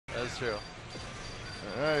true.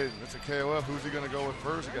 All right, Mr.KOF, who's he going to go with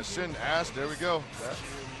first? We got Xian, Ash, there we go.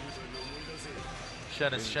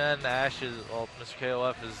 Xian is Xian, Ash is, well,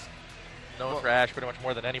 Mr.KOF is known for Ash pretty much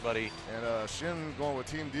more than anybody. And Xian going with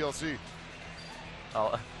Team DLC.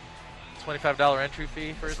 Oh, $25 entry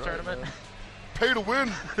fee for his tournament. Man. Pay to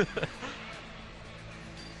win.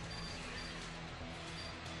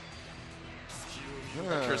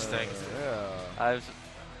 Interesting. Yeah.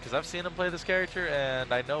 Because I've seen him play this character,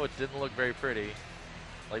 and I know it didn't look very pretty.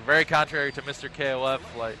 Like, very contrary to Mr.KOF,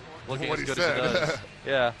 like, looking as good as he does.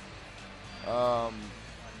 Yeah. I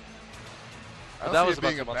don't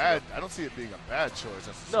see it being a bad choice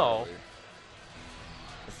necessarily. No.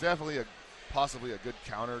 It's definitely possibly a good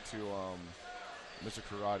counter to Mr.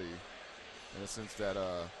 Karate, in the sense that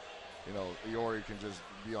you know, Iori can just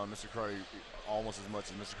be on Mr. Karate almost as much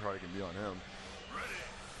as Mr. Karate can be on him.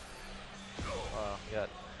 Yeah,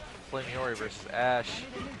 Flame Iori versus Ash.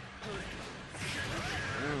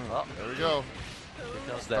 Oh, there we go. Here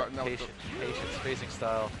comes that patient spacing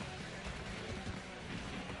style.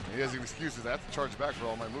 He has excuses. I have to charge back for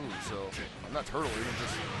all my moves, so I'm not turtling. I'm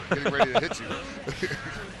just getting ready to hit you.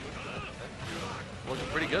 Looking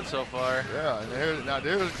pretty good so far. Yeah, and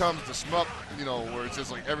there comes the shmup, you know, where it's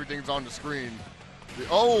just like everything's on the screen.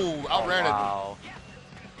 Outran wow.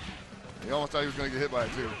 it. He almost thought he was going to get hit by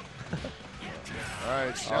it, too. All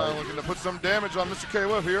right, Xian looking to put some damage on Mr.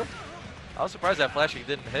 KOF here. I was surprised that flash kick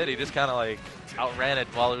didn't hit. He just kind of like outran it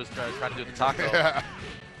while he was trying to do the taco. Yeah.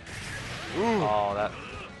 Ooh. Oh,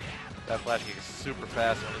 that flash kick is super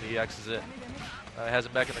fast when he EXs it. Has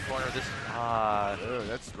him back in the corner.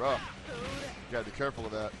 That's rough. You gotta be careful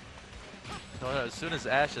of that. So as soon as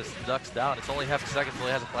Ash just ducks down, it's only half a second until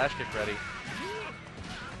he has a flash kick ready.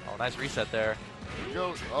 Oh, nice reset there. There he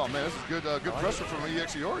goes. Oh man, this is good. Good pressure from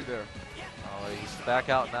EX Iori there. Oh, he's back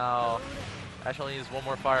out now. Ash only needs one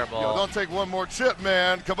more fireball. Yo, don't take one more chip,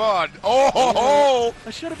 man. Come on. Oh!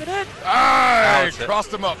 That should have been it.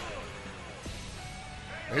 Crossed him up.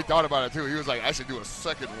 He thought about it too. He was like, I should do a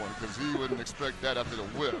second one because he wouldn't expect that after the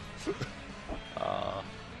whip. Well,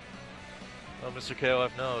 Mr.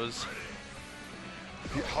 KOF knows.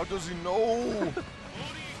 How does he know?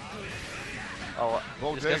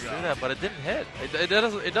 He just gets through that, but it didn't hit. It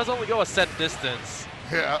does only go a set distance.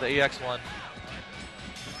 Yeah. The EX one.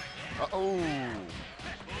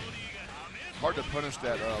 Hard to punish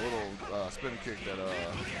that little spin kick. That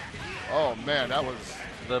oh man, that was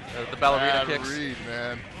the ballerina kicks. Read,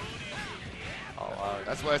 man. Oh wow.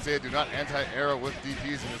 That's why I say do not anti-aero with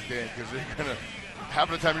DPs in this game, because you're gonna half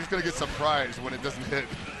of the time you're just gonna get surprised when it doesn't hit.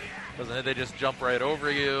 Doesn't hit, they just jump right over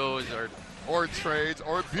you, or trades,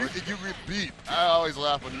 or you get beat. I always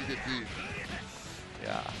laugh when you get beat.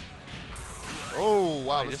 Yeah. Oh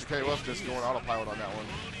wow, Mr. KOF just going autopilot on that one.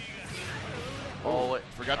 Oh,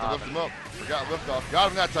 forgot to lift him up. Forgot lift off. Got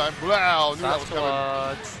him that time. Wow, knew that was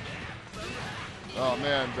coming. Oh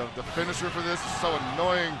man, the finisher for this is so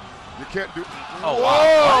annoying. You can't do. Oh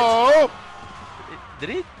wow! Did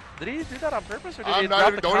he do that on purpose, or did he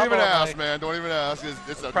drop the don't even ask, man. Don't even ask.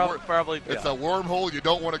 It's a probably. It's a wormhole you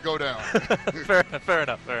don't want to go down. Fair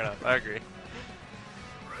enough. I agree.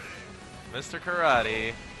 Mr.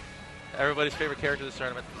 Karate. Everybody's favorite character this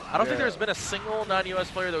tournament. I don't think there's been a single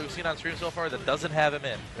non-US player that we've seen on stream so far that doesn't have him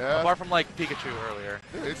in. Yeah. Apart from like Pikachu earlier.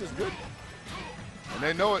 Yeah, it's just good. And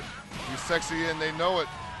they know it. He's sexy and they know it.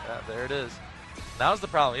 Yeah, there it is. Now's the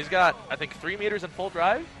problem. He's got, I think, 3 meters in full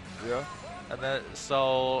drive. Yeah. And then,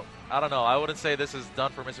 so, I don't know. I wouldn't say this is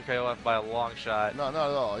done for Mr. KOF by a long shot. No, not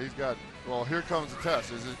at all. He's got, well, here comes the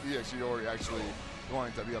test. Is EX Iori actually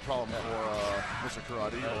going to be a problem for Mr.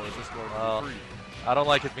 Karate, or is this going to be free? I don't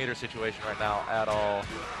like his meter situation right now at all.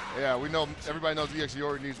 Yeah, we know, everybody knows EX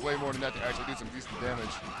Iori needs way more than that to actually do some decent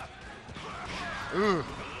damage. Ooh,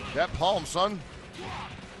 that palm, son.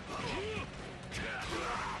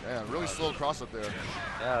 Man, really slow cross up there.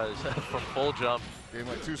 Yeah, from full jump. Gave him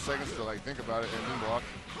like 2 seconds to like think about it and then block.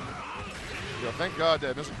 Yo, thank God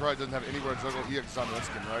that Mr. Karate doesn't have anywhere to juggle EX on that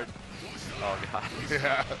skin, right? Oh God.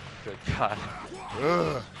 Yeah. Good God.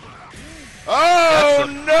 Ugh. Oh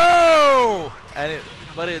no! And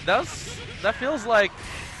that feels like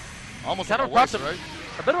almost kind like of a waste, right?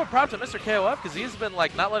 A bit of a prop to Mr. KOF, because he's been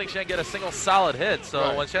like not letting Xian get a single solid hit.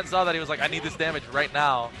 So when Xian saw that, he was like, I need this damage right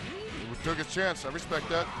now. He took his chance. I respect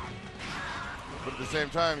that. But at the same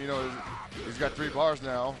time, you know, he's got 3 bars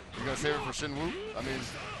now. You're gonna save it for Shinwoo? I mean,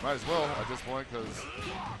 might as well at this point, because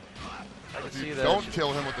if you don't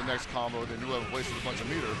kill him with the next combo, then you have wasted a bunch of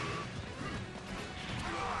meter.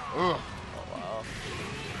 Ugh.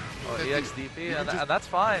 Or EX DP, and that's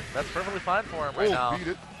fine. That's perfectly fine for him right now. Beat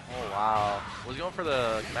it. Oh, wow. Was he going for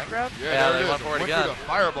the command grab? Yeah, they went for it again. Went for the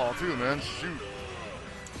fireball, too, man. Shoot.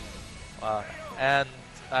 Wow. And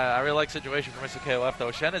I really like situation for Mr.KOF,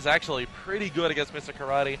 though. Xian is actually pretty good against Mr.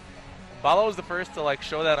 Karate. Balo was the first to like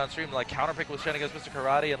show that on stream, like counterpick with Xian against Mr.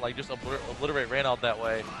 Karate and like just obliterate Reynald that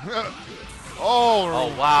way.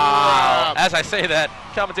 Oh, wow. Crap. As I say that,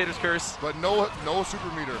 commentator's curse. But no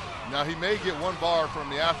super meter. Now he may get 1 bar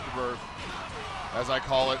from the afterbirth, as I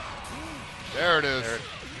call it. There it is.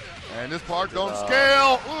 And this part don't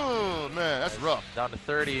scale. Ooh, man, that's rough. Down to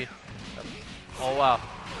 30. Oh, wow.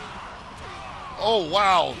 Oh,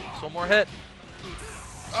 wow. Just one more hit.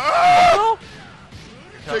 Oh!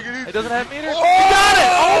 Take it easy. It doesn't have meter. Oh! He got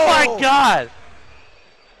it! Oh, my God.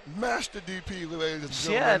 Master DP, ladies and Xian,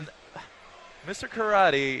 gentlemen. Mr.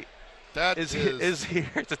 Karate is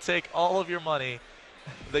here to take all of your money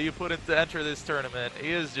that you put in to enter this tournament.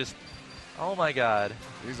 He is just, oh, my God.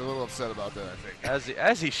 He's a little upset about that, I think.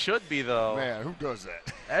 As he should be, though. Man, who does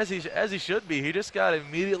that? As he should be. He just got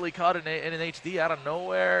immediately caught in an HD out of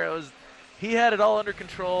nowhere. He had it all under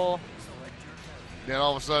control. Then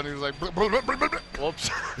all of a sudden he was like,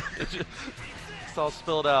 whoops. It's all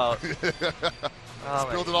spilled out.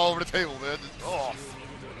 Spilled it all over the table, man.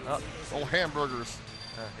 Oh, hamburgers.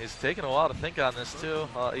 He's taking a while to think on this, too.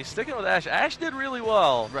 He's sticking with Ash. Ash did really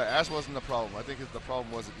well. Right, Ash wasn't the problem. I think the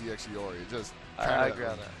problem wasn't EX Iori. It just I agree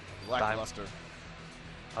on that. Lackluster.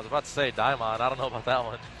 I was about to say Daimon. I don't know about that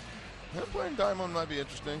one. Him playing Daimon might be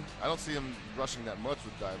interesting. I don't see him rushing that much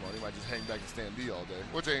with Daimon. He might just hang back and stand D all day,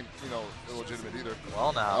 which ain't, illegitimate either.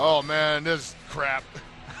 Well, now. Oh, man, this crap.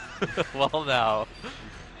 Well, now.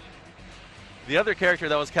 The other character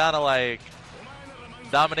that was kind of like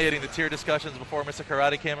dominating the tier discussions before Mr.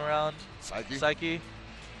 Karate came around. Psyche.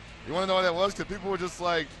 You want to know what that was? Because people were just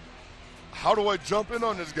like, how do I jump in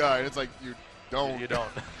on this guy? And it's like, you don't. You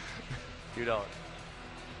don't. You don't.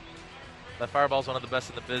 That fireball's one of the best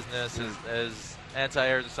in the business. His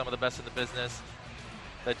anti-airs are some of the best in the business.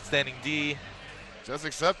 That standing D. Just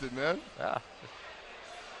accept it, man. Yeah.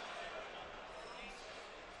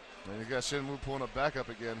 And you got Shinwoo pulling up back up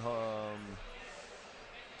again.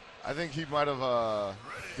 I think he might have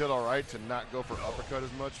did all right to not go for uppercut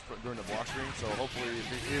as much during the block stream. So hopefully,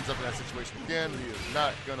 if he ends up in that situation again, he is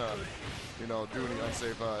not gonna, do any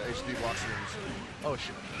unsafe HD block streams. Oh,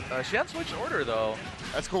 Xian switched order though.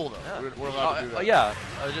 That's cool though. Yeah. We're allowed to do that. Yeah.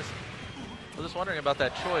 I was just wondering about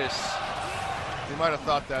that choice. He might have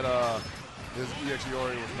thought that his EX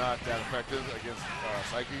Iori was not that effective against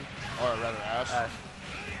Psyche, or rather Ash.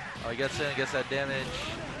 Oh, he gets in, gets that damage.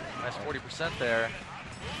 Nice 40% there.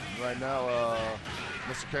 Right now,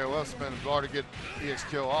 Mr.KOF spent a bar to get EX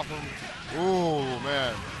kill off him. Ooh,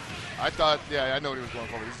 man. I thought, I know what he was going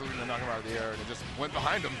for. He was going to knock him out of the air, and it just went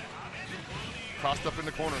behind him. Crossed up in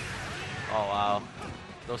the corner. Oh, wow.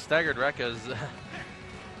 Those staggered Rekkas,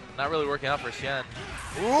 not really working out for Xian.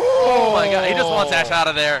 Ooh. Oh, my God. He just wants Ash out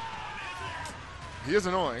of there. He is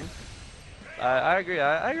annoying. I agree.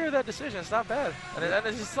 I agree with that decision. It's not bad. And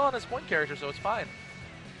he's still on his point character, so it's fine.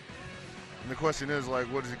 And the question is, like,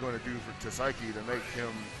 what is he going to do to Psyche to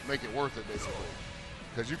make it worth it, basically?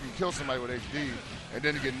 Because you can kill somebody with HD, and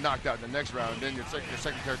then you get knocked out in the next round, and then your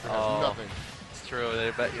second character has nothing. It's true.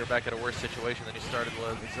 You're back at a worse situation than you started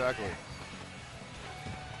with. Exactly.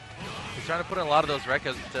 He's trying to put in a lot of those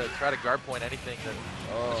Rekkas to try to guard point anything that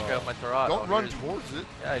Mr.KOF might throw out. Don't run towards it.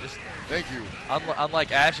 Yeah, just. Thank you.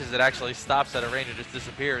 Unlike Ash's, it actually stops at a range and just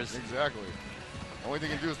disappears. Exactly. The only thing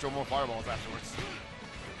you can do is throw more fireballs afterwards.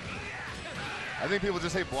 I think people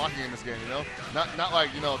just hate blocking in this game, Not like,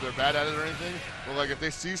 they're bad at it or anything, but like if they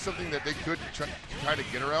see something that they could try to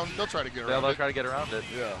get around, they'll try to get around it. They'll try to get around it.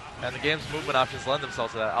 Yeah. And the game's movement options lend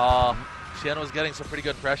themselves to that. Xian was getting some pretty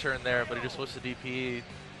good pressure in there, but he just switched to DP,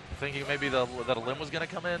 thinking maybe that a limb was going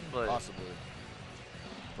to come in, but possibly.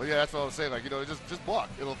 But yeah, that's what I was saying. Like, just block.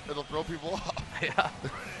 It'll throw people off. Yeah.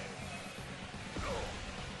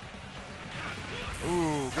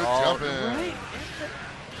 Ooh, good jumping. Right.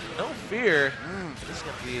 No fear. This is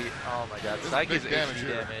going to be, oh my God, Psyche's damage.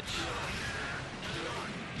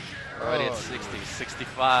 Already at 60,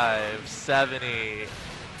 65, 70.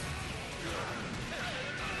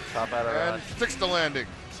 Top out of and run. sticks the landing.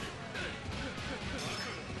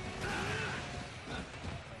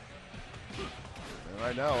 And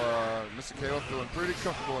right now, Mr.KOF feeling pretty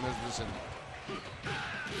comfortable in his position.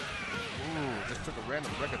 Ooh, just took a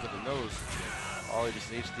random record to the nose. Oh, he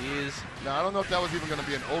just HDs. Now, I don't know if that was even going to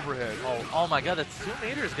be an overhead. Oh my God, that's 2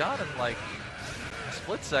 meters gone in like a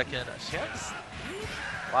split second. Xian's,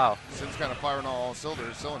 wow. Xian's kind of firing all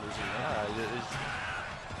cylinders here. Yeah,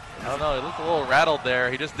 I don't know, he looked a little rattled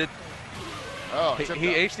there. He just did Oh, he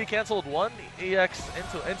HD canceled one EX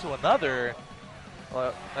into another.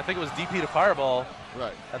 I think it was DP to Fireball.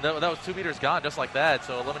 Right. And that was 2 meters gone just like that,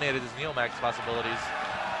 so eliminated his Neomax possibilities.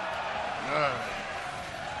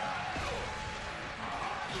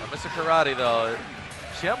 Mr. Karate, though,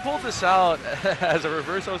 Xian pulled this out as a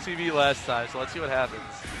reverse OCV last time, so let's see what happens.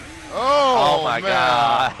 Oh my man.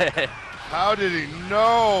 God. How did he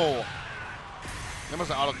know? That must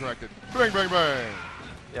have auto-corrected. Bang, bang, bang.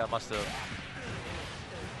 Yeah, must have.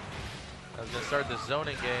 I was going to start the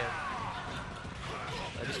zoning game.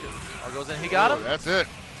 Goes in. He got him? That's it.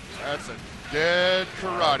 That's a dead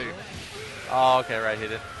Karate. Oh, okay, right. He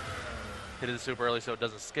didn't hit it super early, so it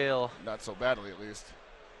doesn't scale. Not so badly, at least.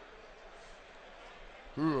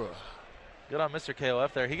 Good on Mr.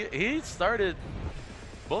 KOF there. He started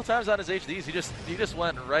both times on his HDs. He just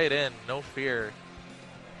went right in, no fear.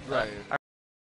 Right.